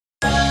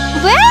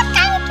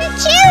Welcome to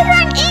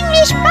Children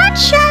English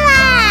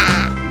Pathshala.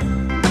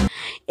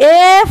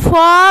 A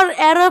for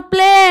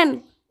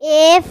aeroplane.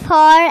 A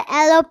for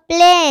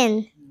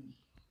aeroplane.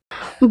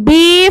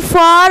 B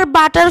for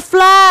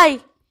butterfly.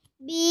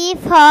 B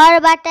for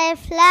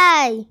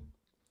butterfly.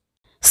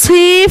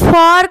 C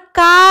for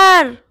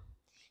car.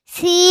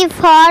 C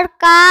for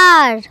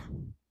car.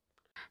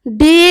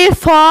 D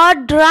for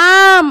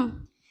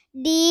drum.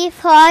 D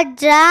for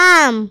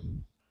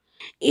drum.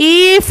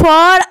 E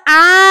for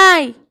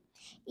eye.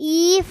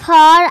 E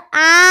for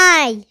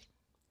eye.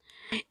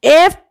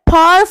 F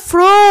for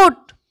fruit.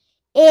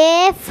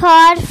 A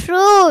for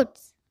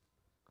fruits.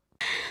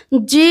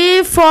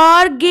 G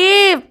for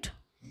gift.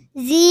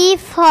 G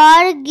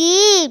for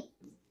gift.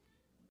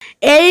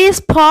 A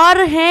is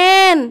for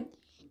hen.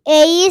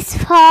 A is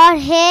for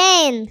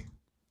hen.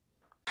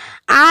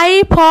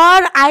 I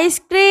for ice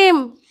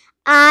cream.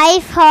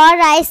 I for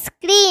ice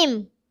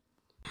cream.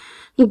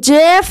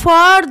 J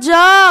for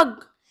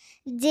jug.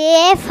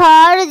 J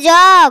for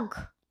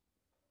jug.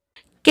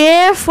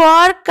 K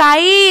for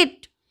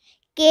kite.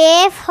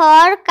 K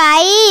for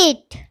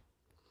kite.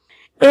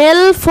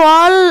 L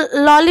for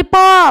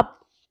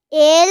lollipop.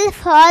 L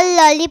for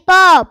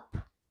lollipop.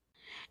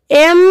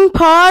 M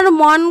for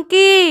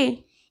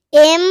monkey.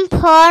 M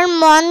for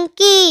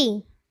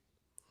monkey.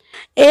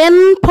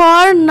 N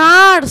for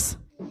nurse.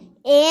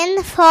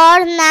 N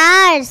for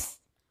nurse.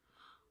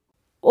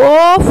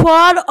 O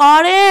for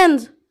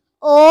orange.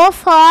 O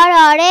for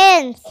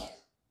orange.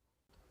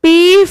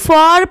 P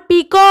for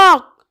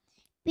peacock.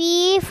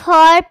 P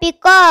for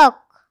peacock.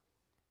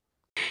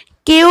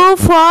 Q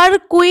for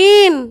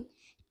queen.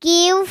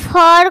 Q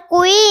for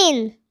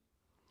queen.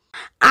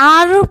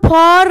 R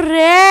for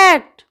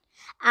rat.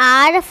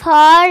 R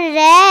for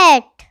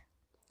rat.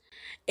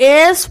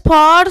 S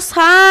for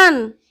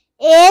sun.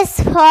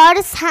 S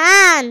for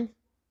sun.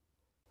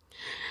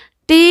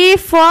 T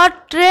for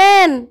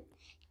train.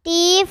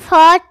 T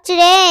for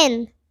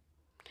train.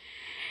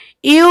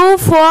 U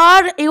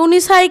for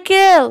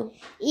unicycle.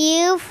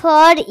 U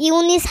for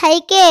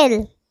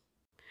unicycle.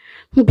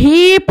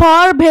 V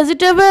for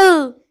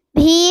vegetable.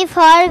 V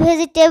for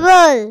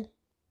vegetable.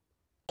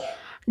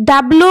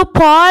 W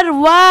for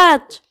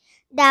watch.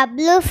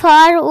 W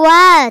for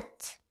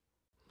watch.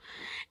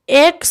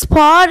 X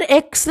for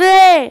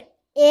X-ray.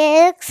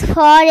 X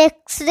for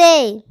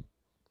X-ray.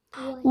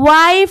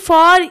 Y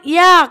for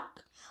yak.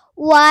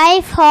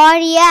 Y for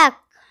yak.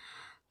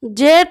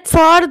 Z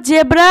for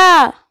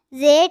zebra.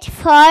 Z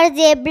for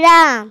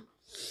zebra.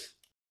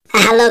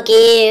 Hello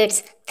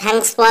kids,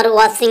 thanks for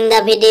watching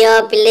the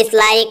video. Please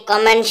like,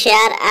 comment,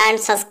 share and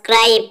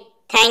subscribe.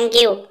 Thank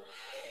you.